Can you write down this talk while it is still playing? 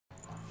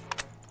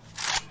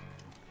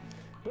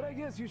I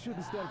guess you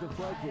shouldn't start a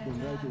fight with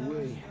them right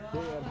away. They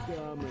are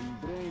dumb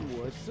and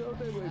brainwashed, so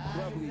they were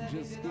probably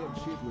just scared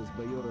shitless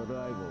by your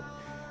arrival.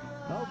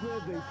 I'll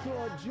bet they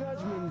thought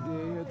Judgment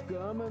Day had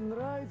come, and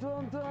right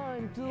on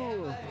time,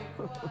 too.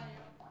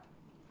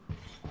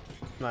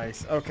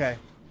 Nice. Okay.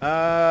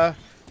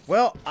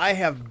 Well, I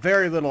have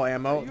very little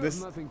ammo. You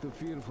have nothing to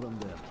fear from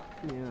them.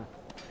 Yeah.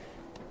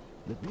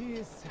 The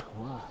beast,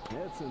 wow,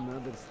 that's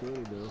another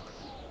story, though.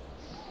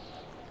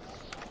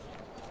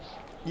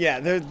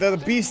 Yeah,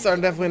 the beasts are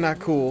definitely not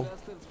cool.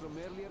 From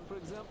earlier, for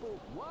example,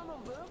 one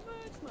of them,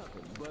 it's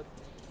nothing, but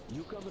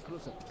you come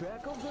across a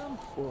pack of them,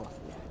 oh,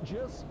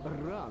 just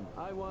run.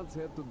 I once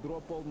had to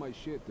drop all my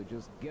shit to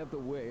just get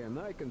away, and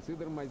I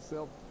consider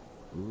myself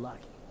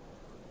lucky.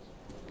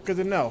 Good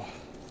to know.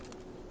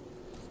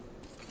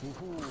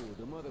 Ooh,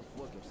 the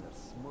motherfuckers are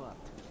smart.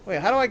 Wait,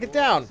 how do I get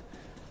down?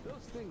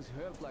 Those things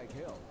hurt like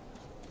hell.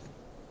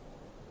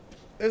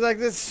 There's like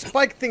this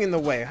spike thing in the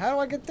way. How do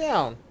I get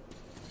down?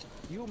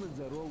 Humans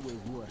are always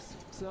worse.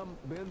 Some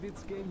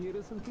bandits came here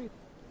recently.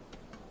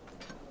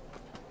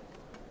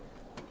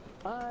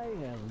 I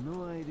have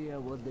no idea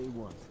what they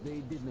want. They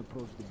didn't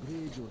approach the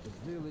bridge or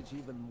the village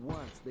even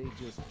once. They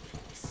just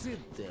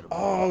sit there.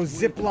 Oh,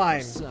 zip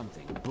line.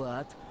 Something,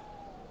 but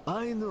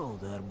I know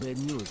they're bad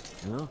news,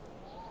 huh?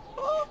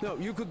 No,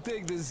 you could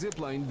take the zip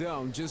line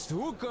down. Just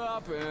hook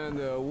up and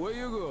away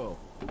you go.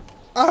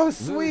 Oh,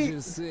 sweet.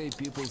 Let's just say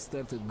people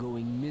started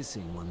going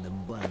missing when the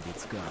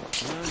bandits come.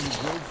 And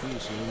go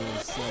fishing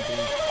or something.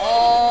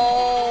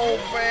 Oh,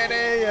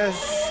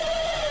 badass.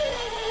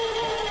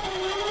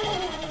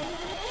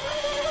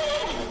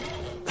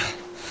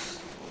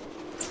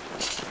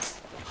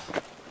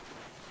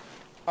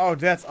 Oh,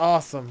 that's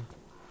awesome.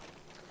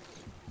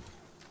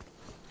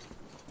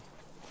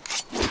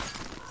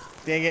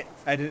 Dang it.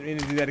 I didn't mean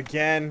to do that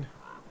again.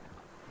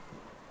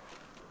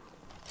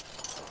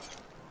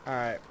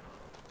 Alright.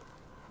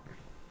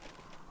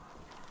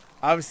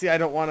 Obviously, I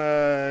don't want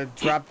to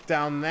drop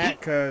down that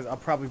because I'll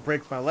probably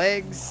break my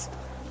legs.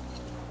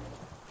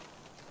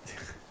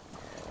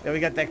 Then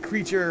we got that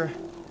creature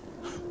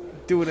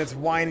doing its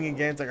whining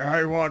again. It's like,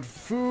 I want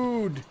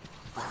food.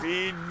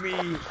 Feed me.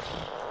 Come in.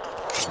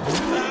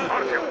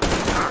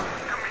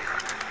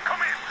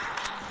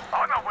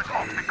 Anna was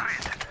off the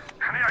grid.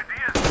 Any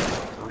ideas?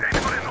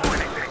 Anybody know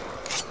anything?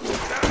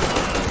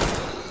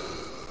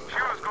 She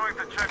was going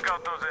to check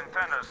out those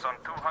antennas some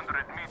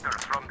 200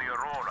 meters from the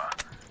Aurora.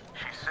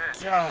 She said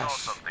she saw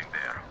something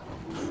there.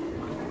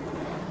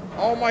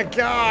 Oh my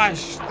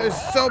gosh, there's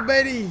so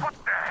many. What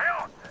the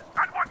hell?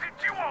 And what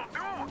did you all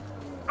do?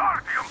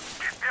 Artyom,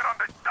 get there on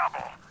the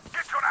double.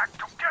 Get your act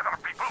together,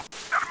 people.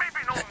 There may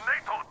be no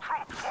NATO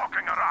troops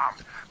walking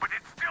around, but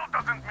it still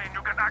doesn't mean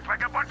you can act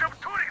like a bunch of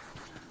tourists.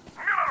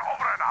 Miller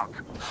over and out.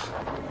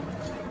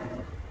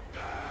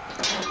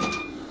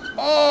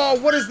 Oh,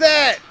 what is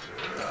that?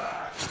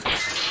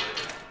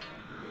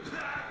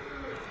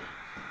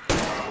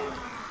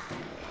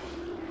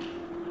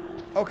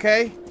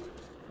 Okay.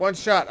 One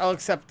shot. I'll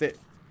accept it.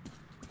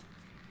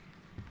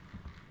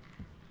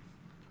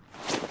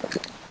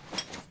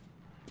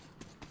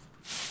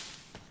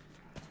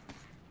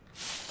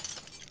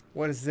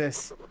 What is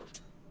this?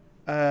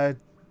 I'll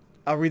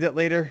read it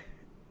later.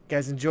 You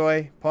guys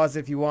enjoy. Pause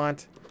if you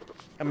want.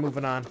 I'm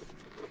moving on.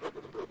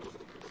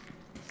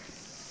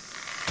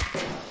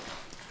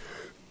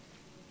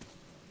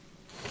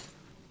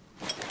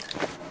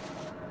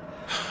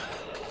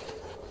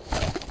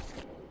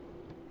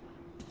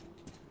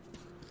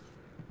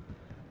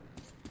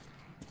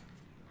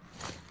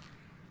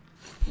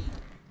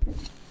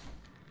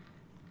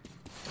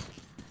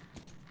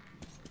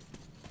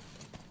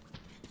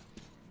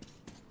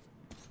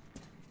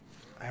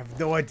 I have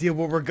no idea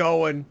where we're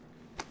going.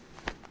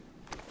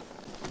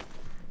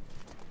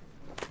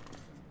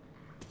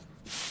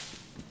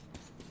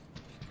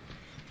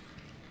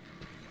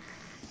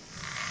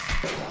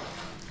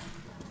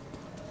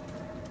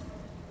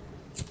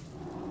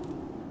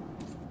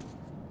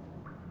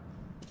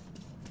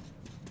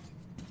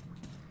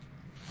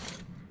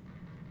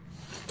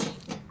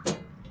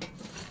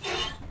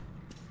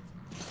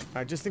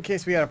 Alright, just in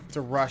case we have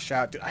to rush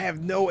out. Dude, I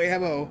have no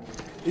ammo.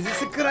 Is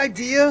this a good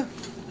idea?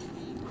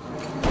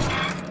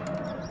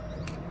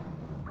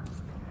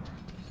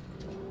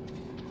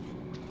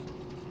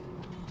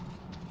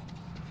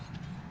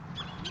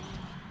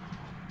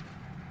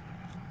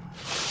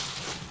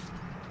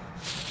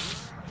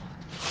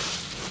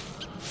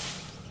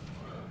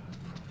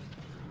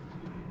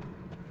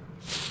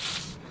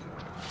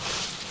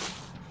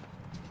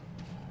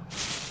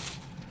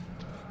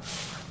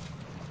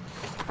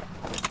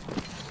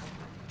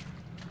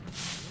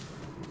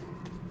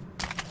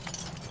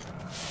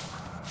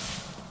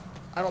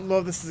 I don't know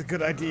if this is a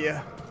good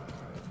idea.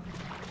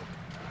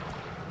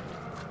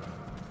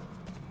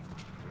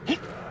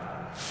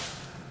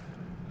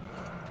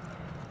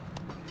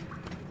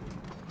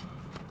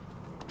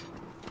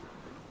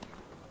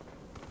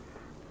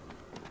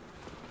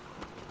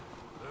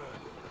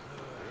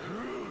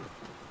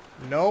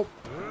 Nope.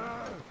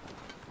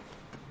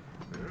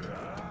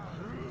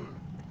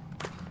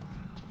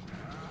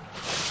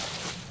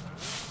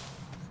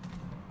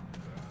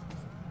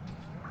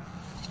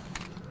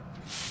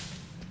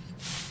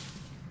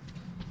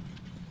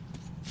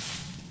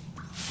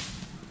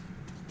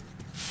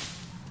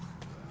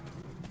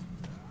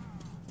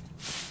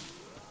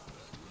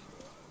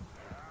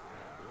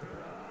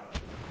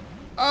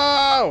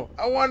 No!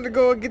 I wanted to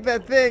go and get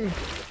that thing.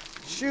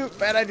 Shoot,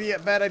 bad idea,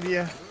 bad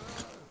idea.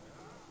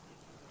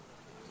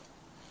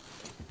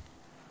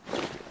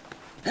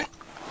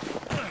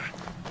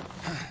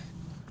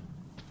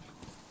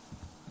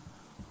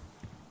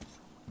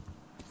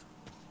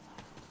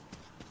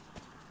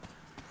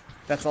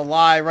 That's a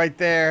lie right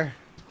there.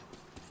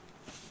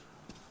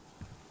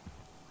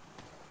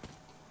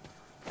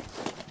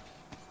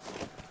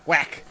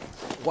 Whack.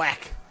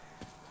 Whack.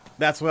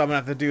 That's what I'm gonna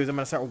have to do, is I'm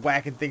gonna start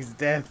whacking things to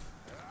death.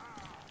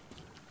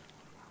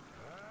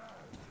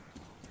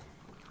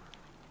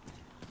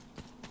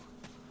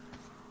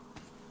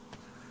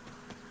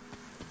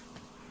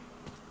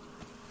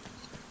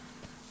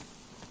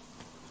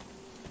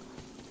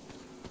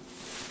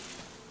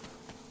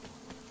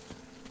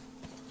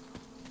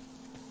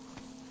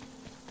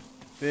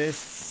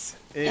 This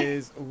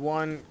is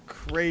one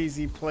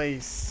crazy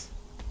place.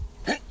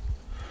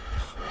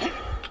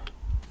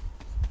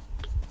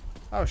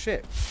 Oh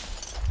shit.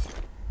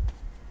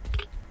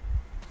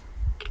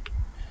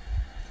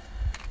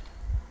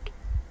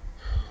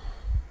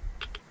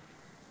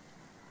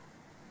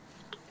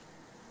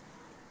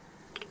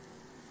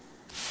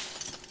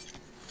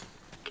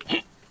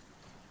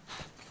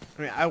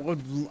 I mean,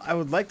 I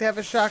would like to have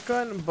a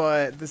shotgun,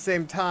 but at the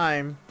same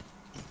time,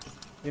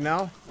 you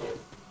know?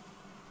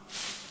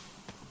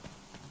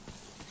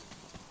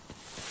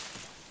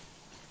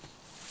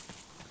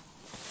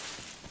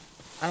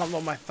 I don't know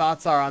what my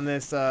thoughts are on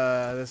this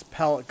this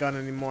pellet gun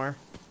anymore.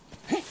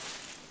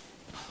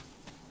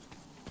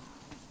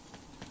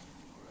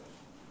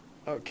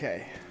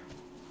 Okay.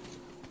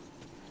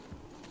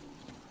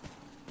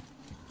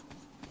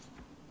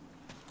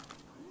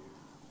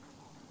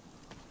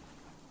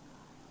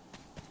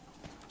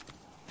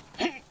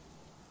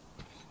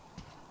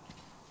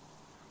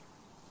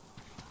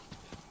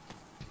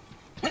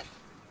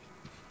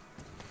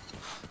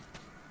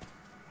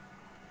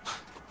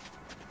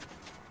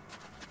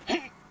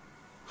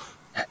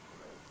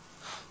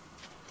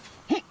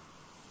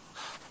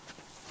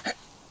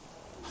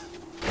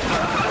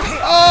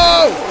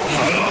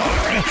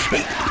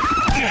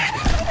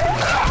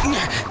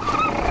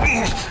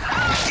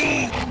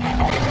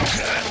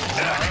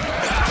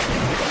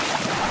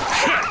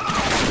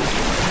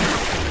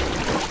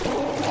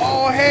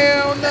 Oh,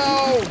 hell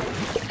no!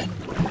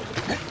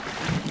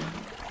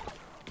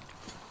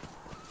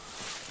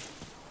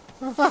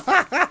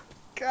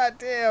 God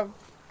damn.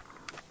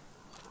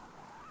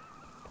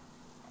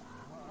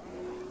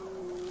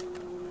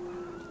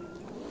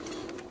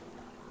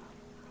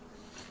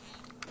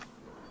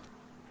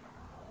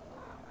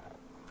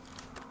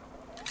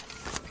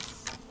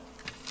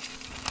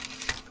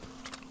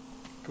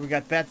 We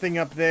got that thing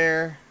up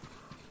there.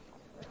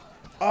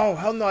 Oh,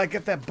 hell no, I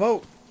got that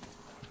boat.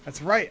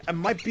 That's right, I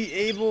might be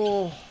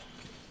able...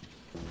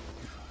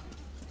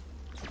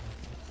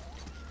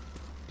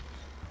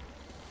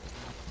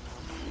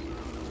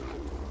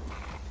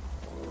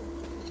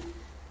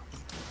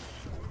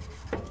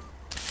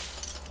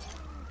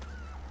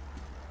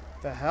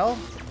 The hell?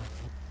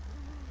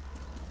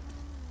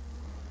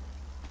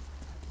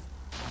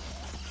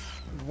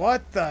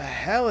 What the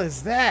hell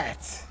is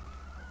that?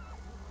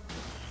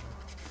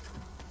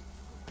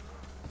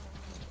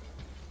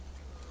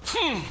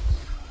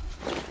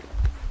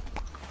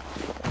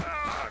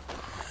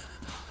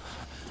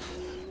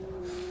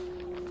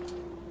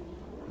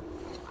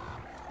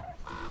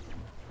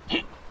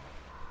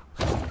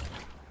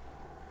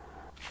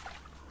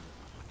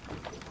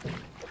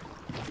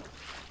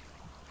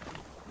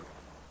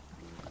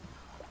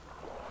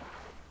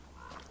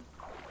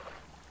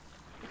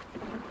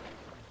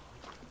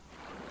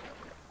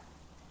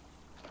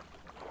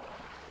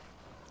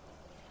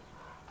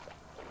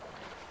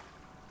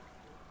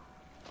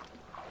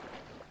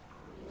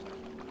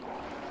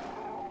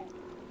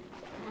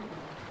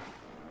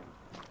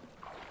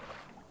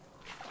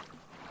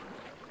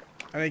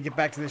 I need to get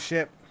back to the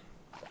ship.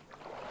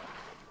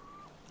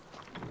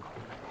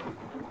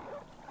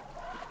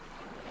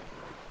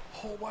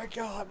 Oh my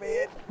god,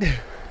 man.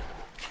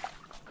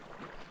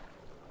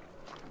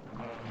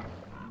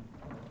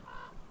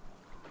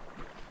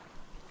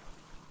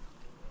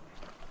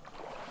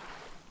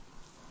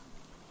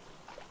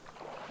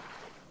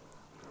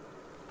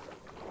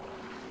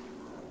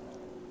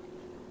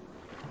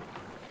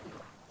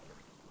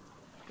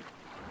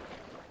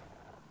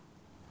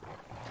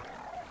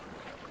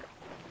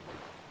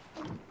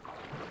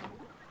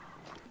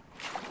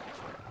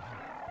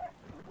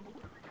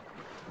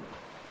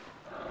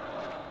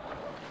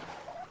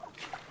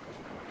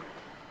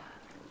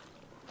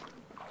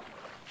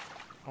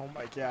 Oh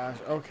my gosh,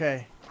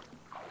 okay.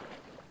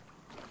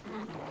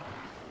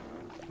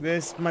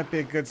 This might be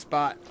a good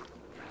spot.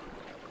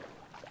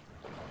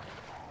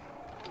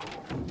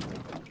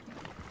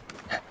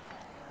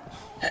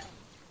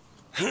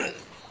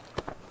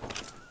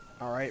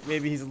 Alright,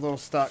 maybe he's a little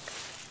stuck.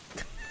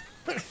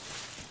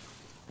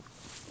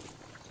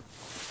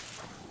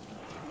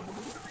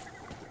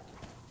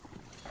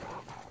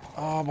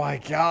 Oh my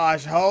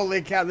gosh,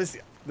 holy cow, this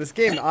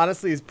game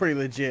honestly is pretty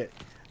legit.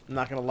 I'm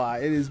not gonna lie,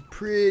 it is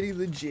pretty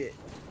legit.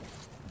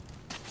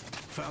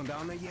 Found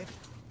Anna yet?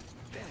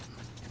 Damn.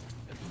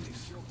 At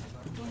least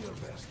do your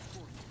best.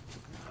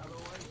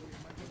 Otherwise, we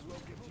might as well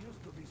get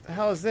used to these. The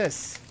hell is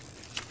this?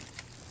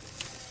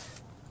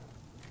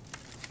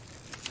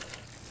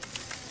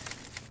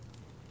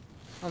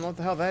 I don't know what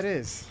the hell that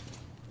is.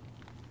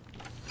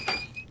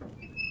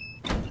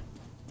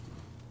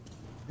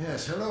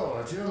 Yes,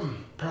 hello, Artyom.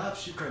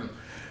 Perhaps you can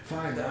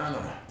find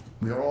Anna.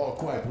 We are all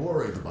quite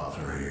worried about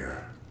her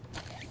here.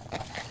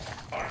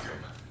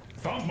 Artyom,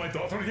 found my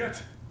daughter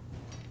yet?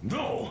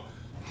 No.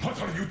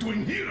 What are you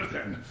doing here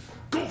then?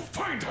 Go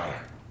find her.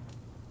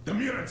 The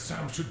Mir and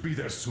Sam should be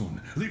there soon.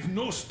 Leave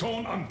no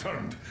stone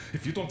unturned.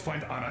 If you don't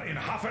find Anna in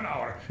half an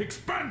hour,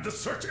 expand the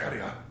search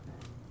area.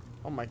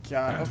 Oh my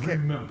god, And okay.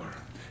 remember,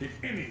 if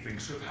anything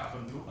should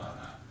happen to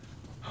Anna,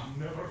 I'll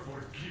never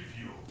forgive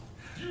you.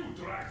 You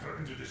dragged her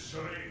into this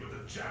charade with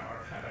the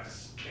jammer and had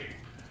escaped.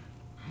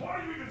 Why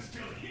are you even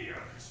still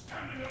here,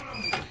 standing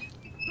around?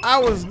 I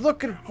was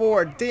looking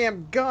for a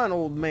damn gun,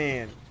 old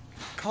man.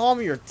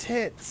 Calm your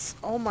tits.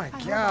 Oh my I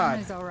hope god.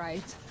 Anna's all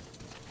right.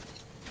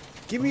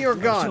 Give me your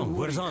gun.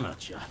 Where's Anna?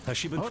 Has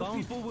she been Our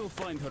found? people will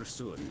find her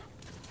soon.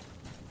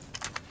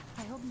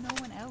 I hope no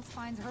one else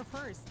finds her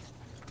first.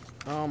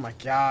 Oh my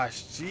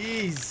gosh.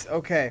 Jeez.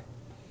 Okay.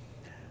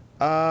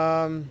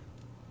 I'm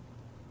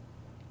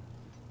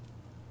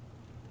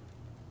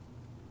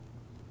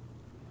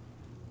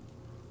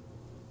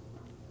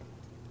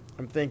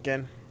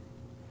thinking.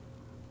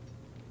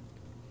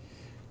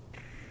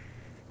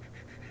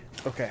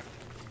 Okay.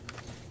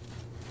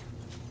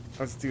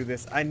 Let's do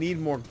this. I need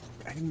more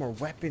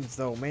weapons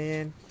though,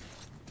 man.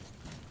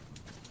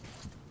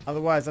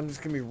 Otherwise, I'm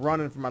just gonna be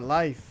running for my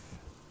life.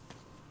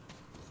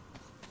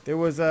 There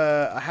was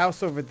a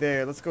house over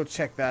there. Let's go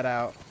check that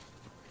out.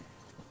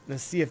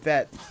 Let's see if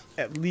that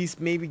at least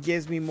maybe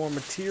gives me more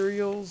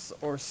materials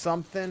or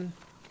something.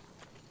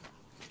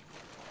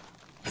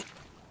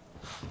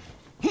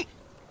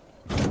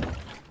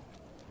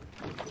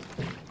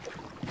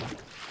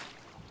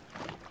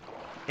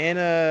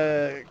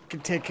 Anna can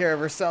take care of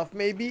herself,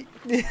 maybe.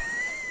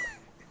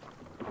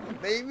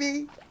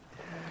 Maybe.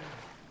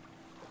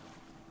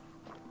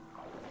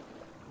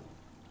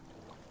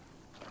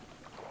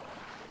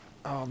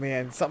 Oh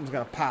man, something's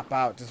gonna pop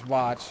out. Just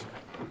watch.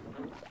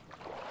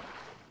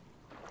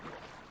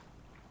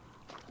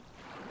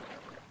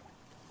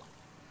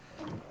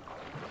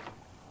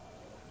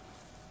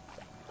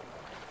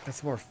 Got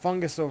some more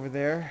fungus over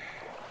there.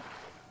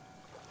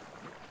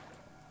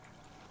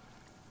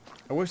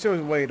 I wish there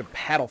was a way to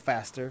paddle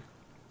faster.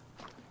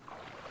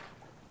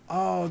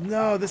 Oh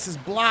no, this is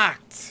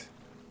blocked.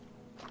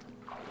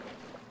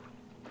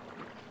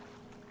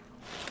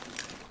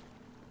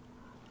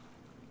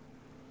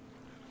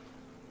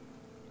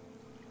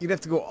 You'd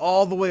have to go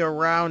all the way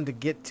around to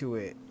get to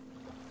it.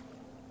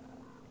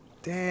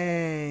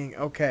 Dang.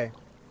 Okay.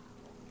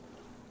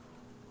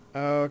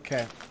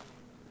 Okay.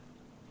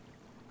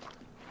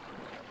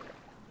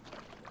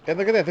 And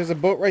look at that. There's a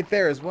boat right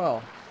there as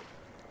well.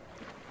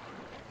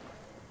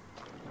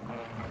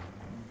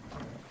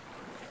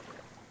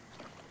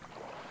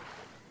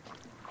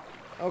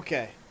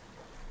 Okay.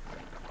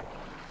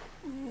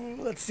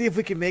 Let's see if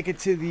we can make it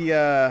to the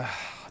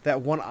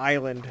that one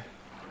island.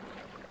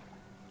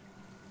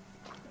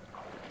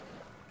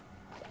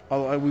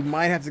 Although we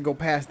might have to go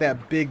past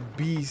that big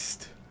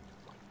beast.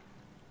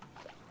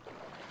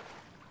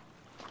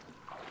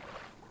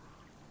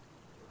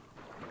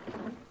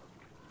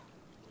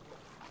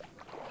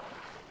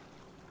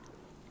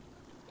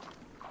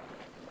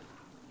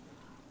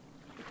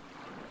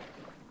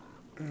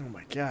 Oh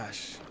my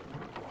gosh.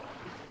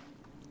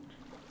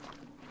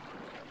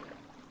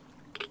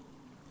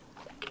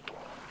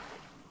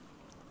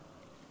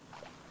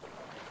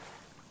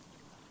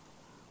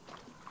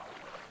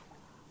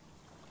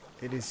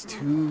 It is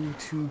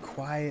too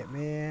quiet,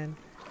 man.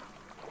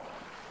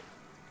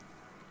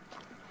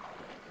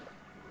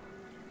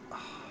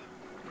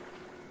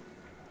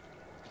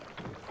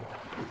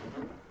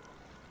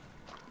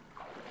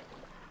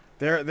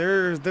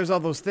 There's all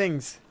those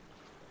things.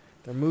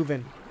 They're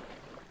moving.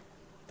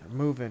 They're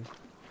moving.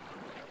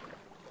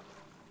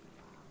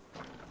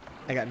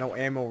 I got no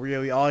ammo,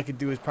 really. All I could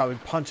do is probably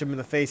punch him in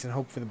the face and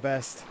hope for the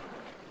best.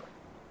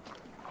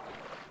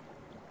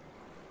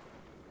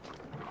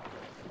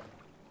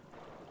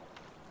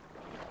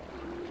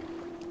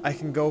 I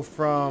can go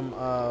from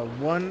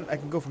I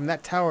can go from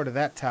that tower to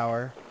that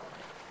tower.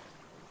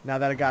 Now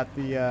that I got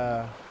the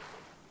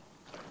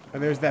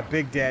and there's that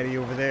big daddy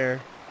over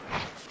there.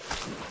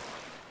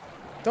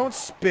 Don't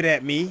spit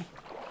at me.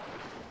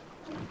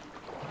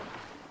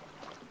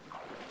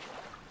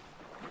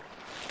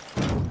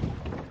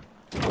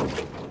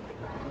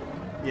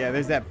 Yeah,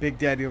 there's that big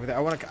daddy over there.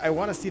 I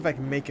want to see if I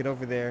can make it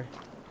over there.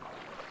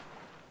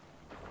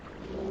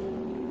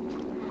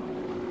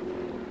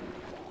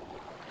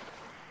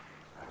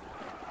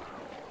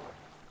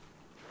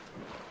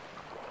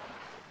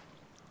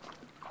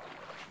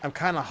 I'm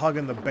kind of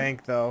hugging the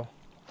bank, though.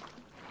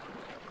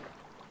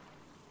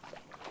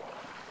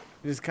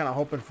 Just kind of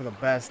hoping for the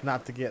best,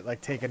 not to get,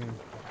 like, taken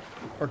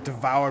or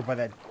devoured by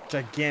that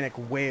gigantic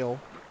whale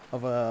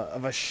of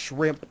a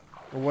shrimp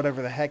or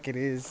whatever the heck it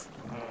is.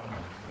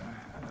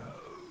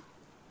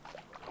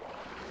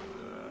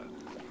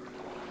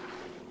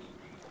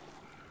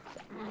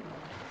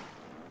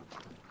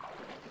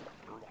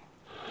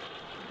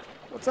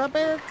 What's up,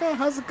 Erica?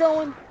 How's it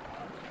going?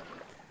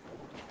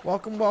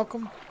 Welcome,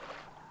 welcome.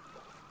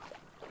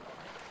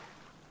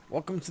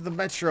 Welcome to the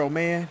Metro,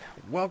 man.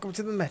 Welcome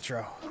to the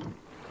Metro.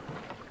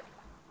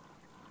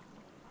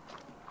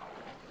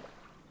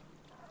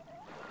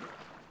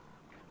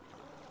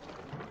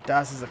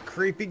 DOS is a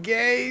creepy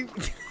game.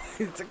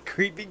 It's a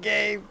creepy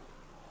game.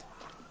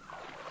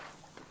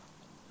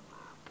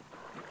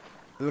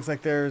 It looks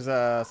like there's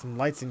some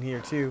lights in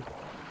here too.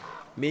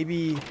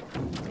 Maybe...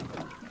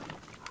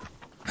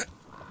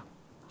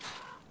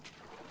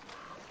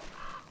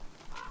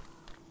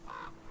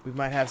 we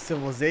might have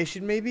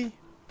civilization, maybe?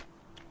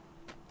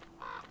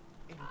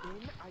 And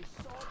then I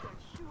saw that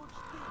huge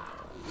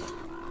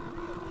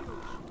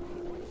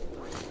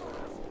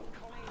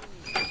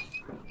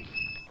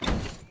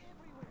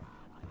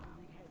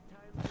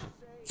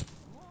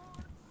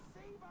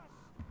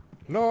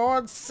thing.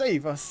 Lord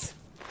save us.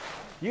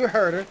 You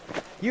heard her.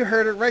 You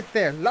heard it right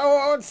there.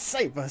 Lord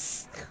save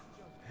us.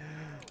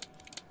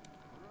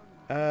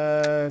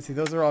 See,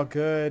 those are all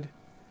good.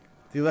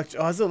 The it's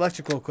the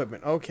electrical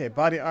equipment. Okay,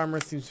 body armor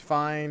seems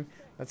fine.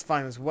 That's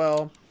fine as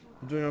well.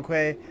 I'm doing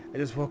okay. I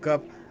just woke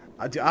up.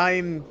 I'm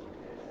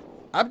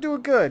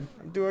doing good.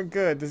 I'm doing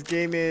good. This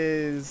game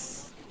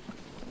is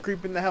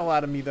creeping the hell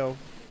out of me, though.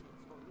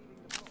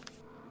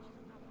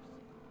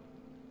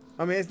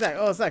 I mean, it's not.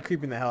 Oh, it's not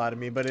creeping the hell out of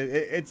me, but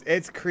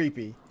it's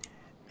creepy.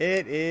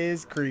 It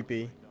is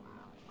creepy.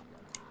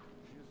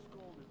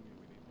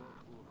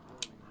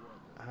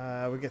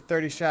 We get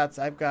 30 shots.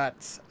 I've got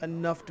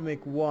enough to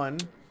make one.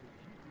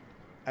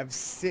 I have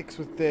 6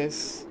 with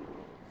this.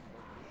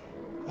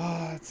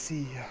 Let's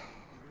see.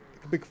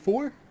 I can make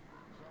 4?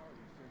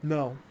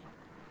 No.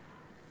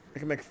 I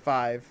can make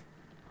 5.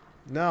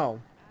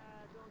 No.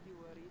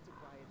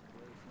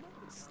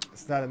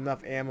 It's not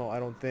enough ammo,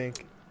 I don't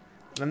think.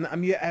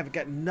 I've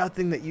got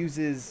nothing that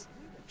uses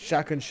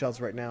shotgun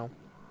shells right now.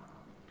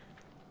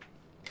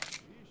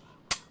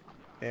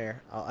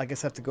 There. I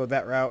guess I have to go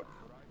that route.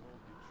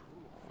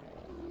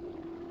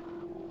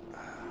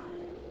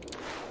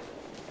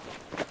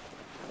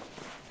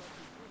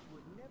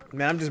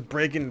 Man, I'm just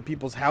breaking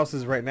people's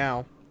houses right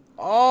now.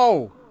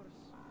 Oh!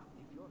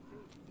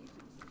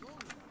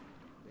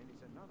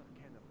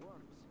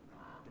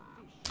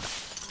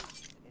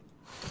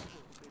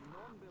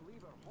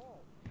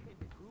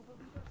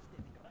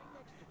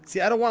 See,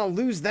 I don't want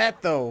to lose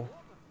that, though.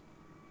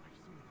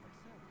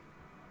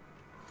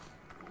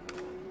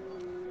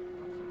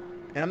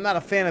 And I'm not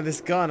a fan of this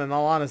gun, in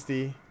all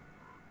honesty.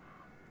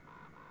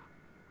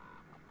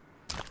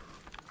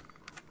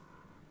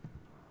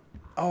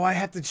 Oh, I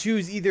have to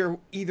choose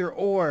either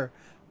or.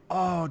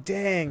 Oh,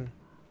 dang.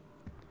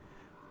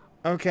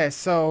 Okay,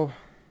 so...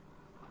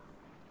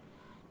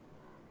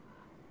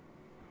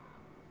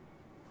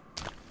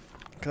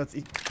 let's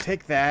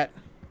take that.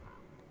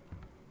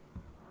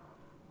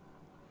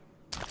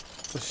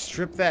 Let's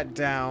strip that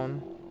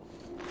down.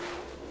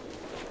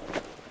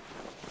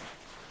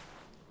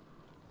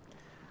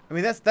 I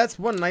mean, that's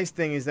one nice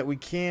thing is that we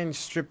can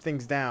strip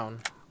things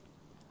down.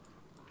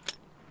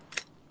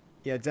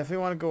 Yeah, definitely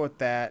want to go with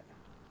that.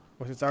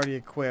 Which is already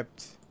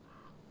equipped.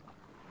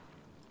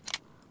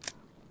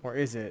 Or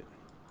is it?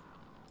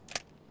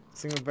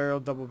 Single barrel,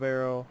 double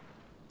barrel.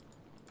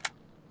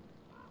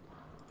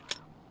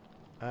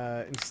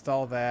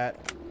 Install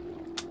that.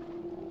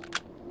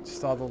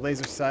 Install the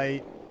laser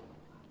sight.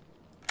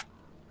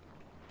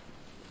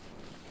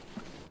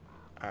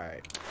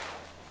 Alright.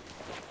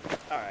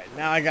 Alright,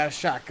 now I got a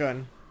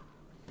shotgun.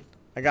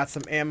 I got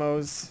some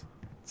ammos.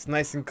 It's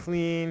nice and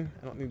clean.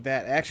 I don't need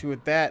that. Actually,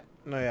 with that...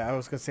 no, yeah, I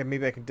was going to say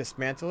maybe I can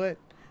dismantle it.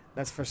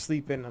 That's for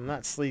sleeping. I'm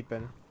not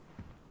sleeping.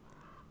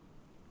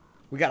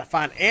 We got to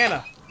find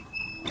Anna.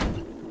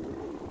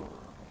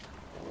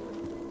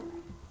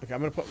 Okay,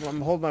 I'm going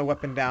to hold my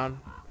weapon down.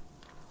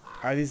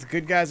 Are these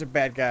good guys or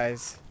bad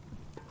guys?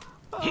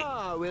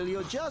 Ah, will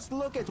you just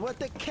look at what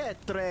the cat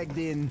dragged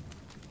in?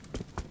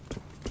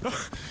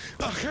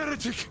 A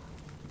heretic!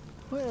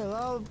 Well,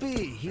 I'll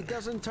be. He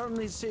doesn't turn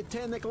his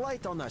satanic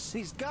light on us.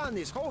 His gun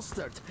is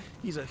holstered.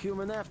 He's a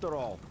human after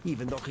all,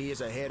 even though he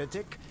is a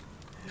heretic.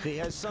 He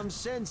has some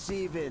sense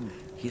even.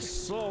 His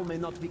soul may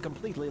not be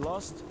completely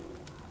lost.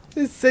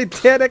 His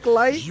satanic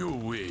light? You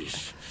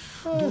wish.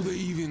 Do they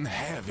even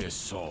have a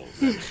soul,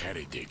 the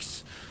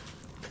heretics?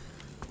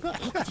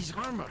 Look at his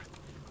armor.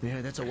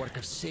 Yeah, that's a work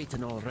of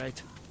Satan, all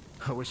right.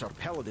 I wish our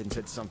paladin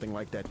said something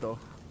like that, though.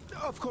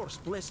 Of course,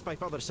 blessed by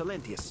Father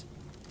Silentius.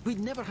 We'd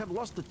never have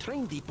lost the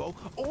train depot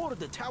or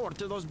the tower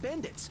to those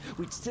bandits.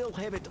 We'd still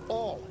have it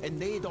all,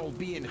 and they'd all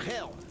be in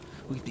hell.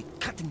 We'd be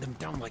cutting them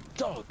down like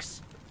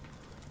dogs.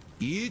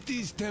 It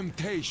is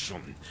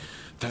temptation.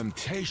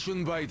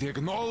 Temptation by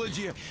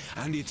technology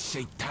and its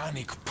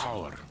satanic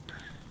power.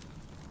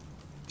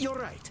 You're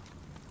right.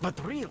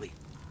 But really,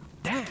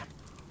 damn.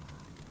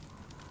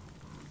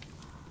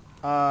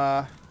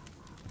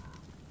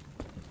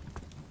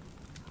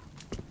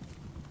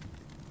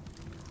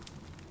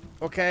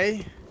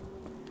 Okay.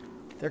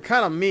 They're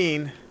kind of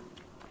mean.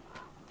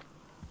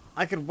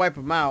 I could wipe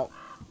them out.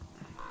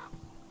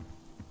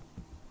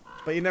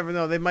 But you never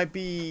know. They might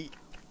be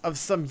of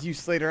some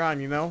use later on,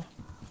 you know?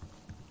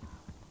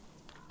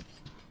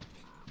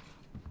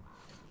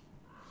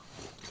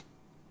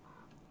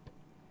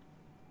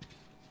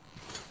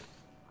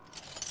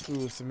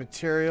 Ooh, some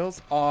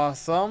materials.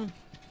 Awesome.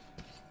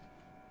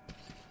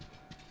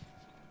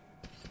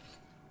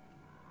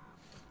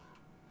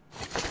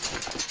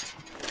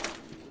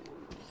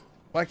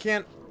 Why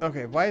can't...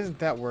 Okay, why isn't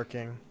that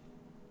working?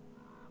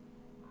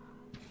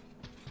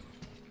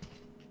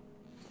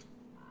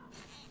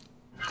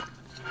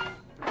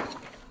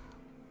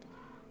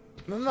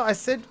 No, I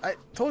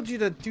told you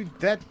to do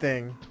that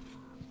thing.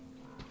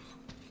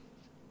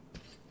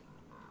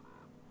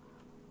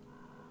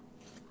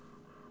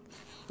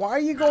 Why are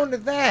you going to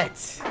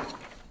that?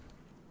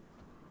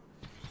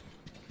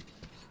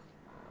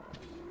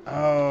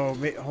 Oh,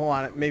 hold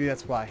on. Maybe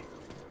that's why.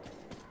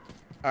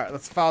 Alright,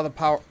 let's follow the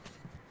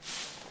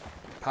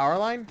power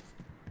line?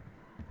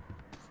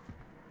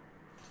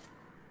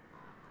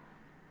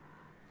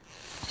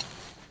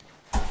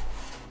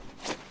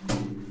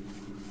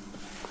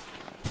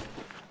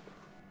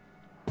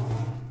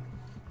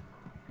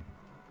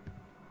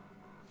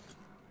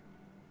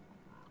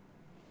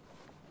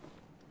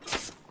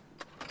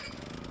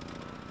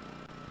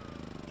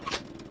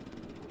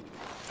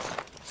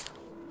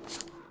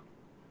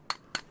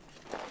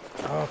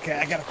 Okay,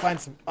 I gotta find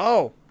some...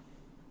 Oh!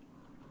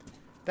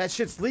 That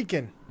shit's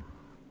leaking.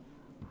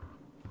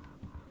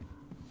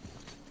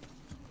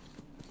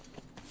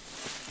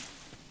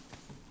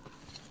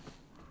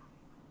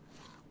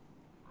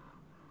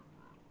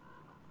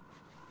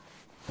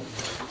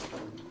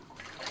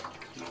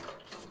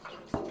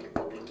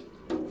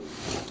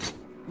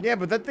 Yeah,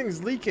 but that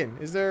thing's leaking.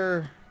 Is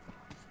there...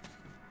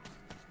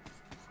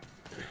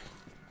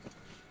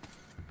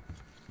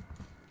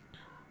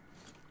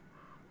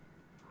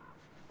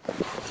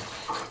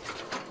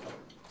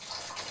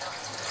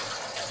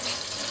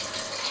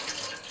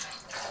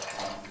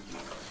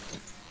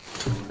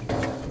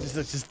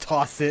 Let's just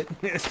toss it.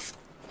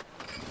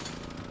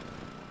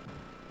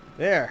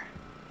 There.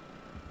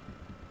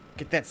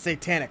 Get that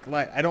satanic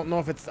light. I don't know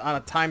if it's on a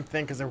time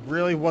thing because there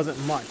really wasn't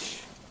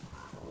much.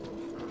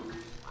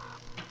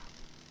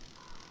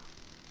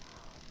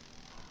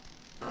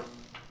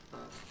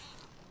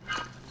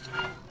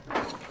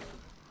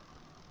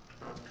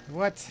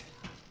 What?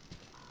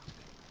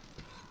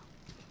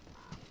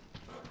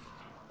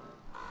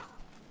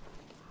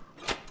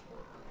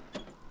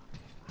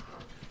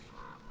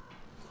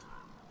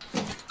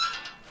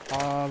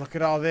 Oh, look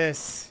at all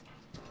this.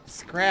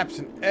 Scraps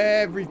and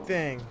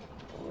everything.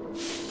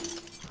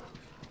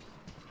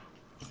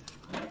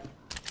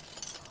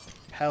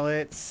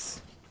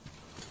 Pellets.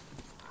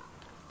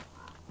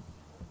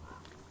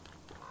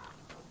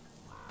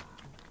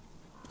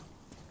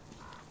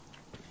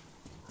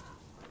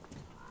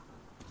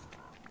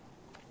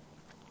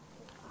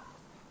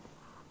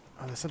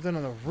 Oh, there's something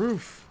on the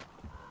roof.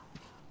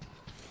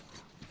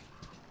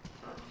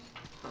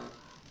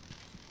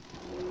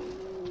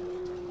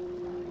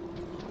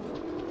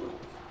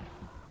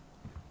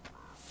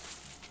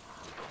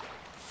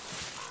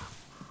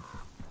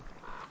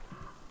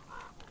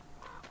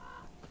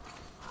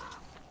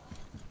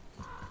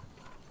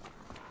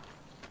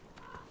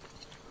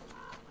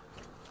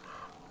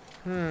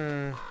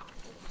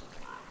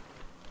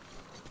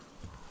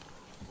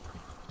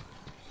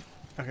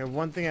 Okay,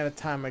 one thing at a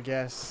time, I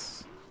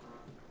guess.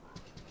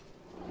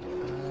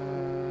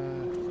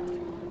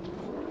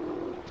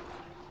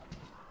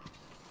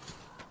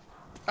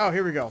 Oh,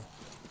 here we go.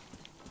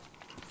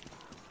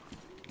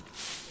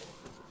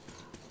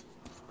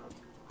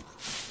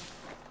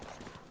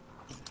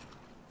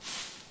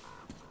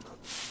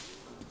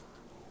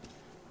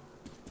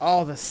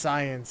 All the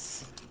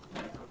science.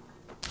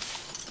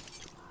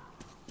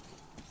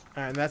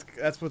 Alright, and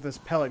that's with this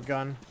pellet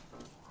gun.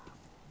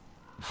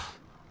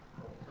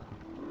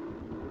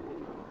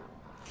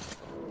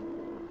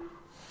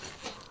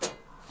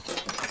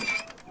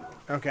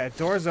 Okay,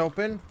 door's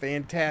open.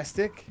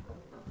 Fantastic.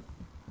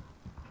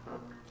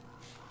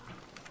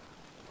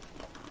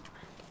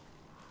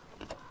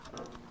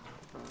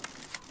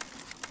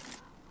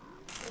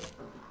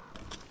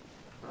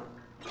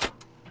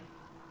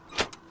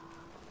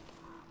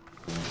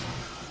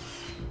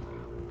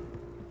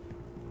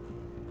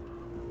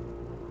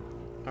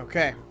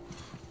 Okay.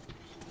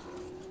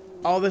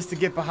 All this to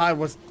get behind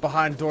what's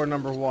behind door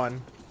number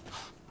 1.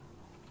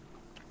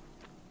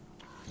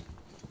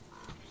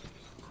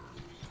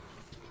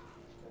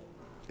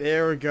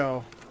 There we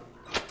go.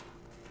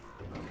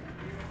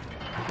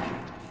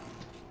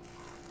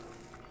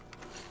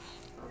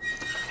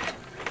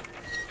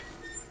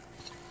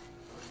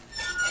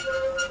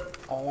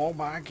 Oh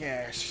my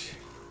gosh.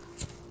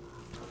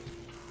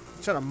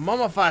 I'm trying to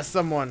mummify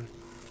someone.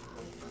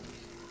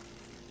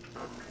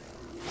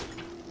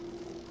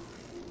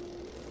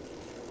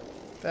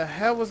 The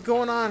hell was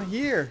going on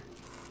here?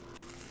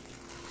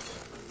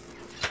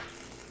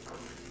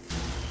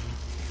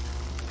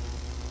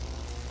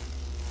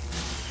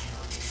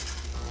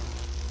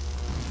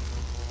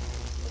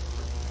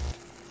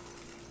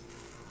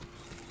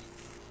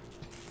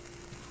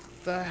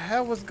 The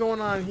hell was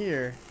going on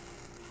here?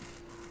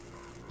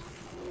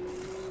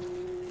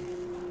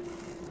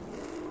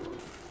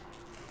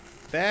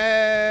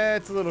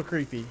 That's a little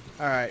creepy.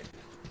 Alright.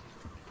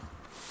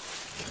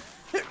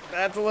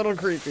 That's a little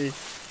creepy.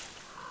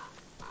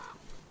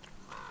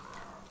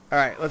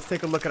 Alright, let's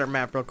take a look at our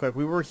map real quick.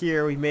 We were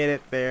here, we made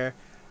it there.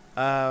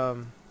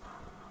 That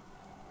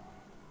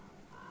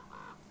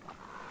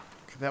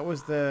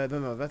was the...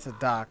 No, that's a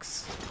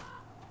docks.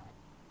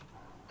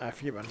 I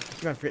keep on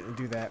forgetting to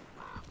do that.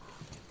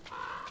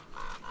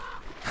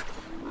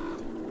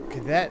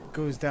 Okay, that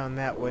goes down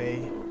that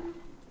way.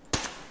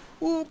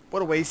 Whoop,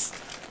 what a waste.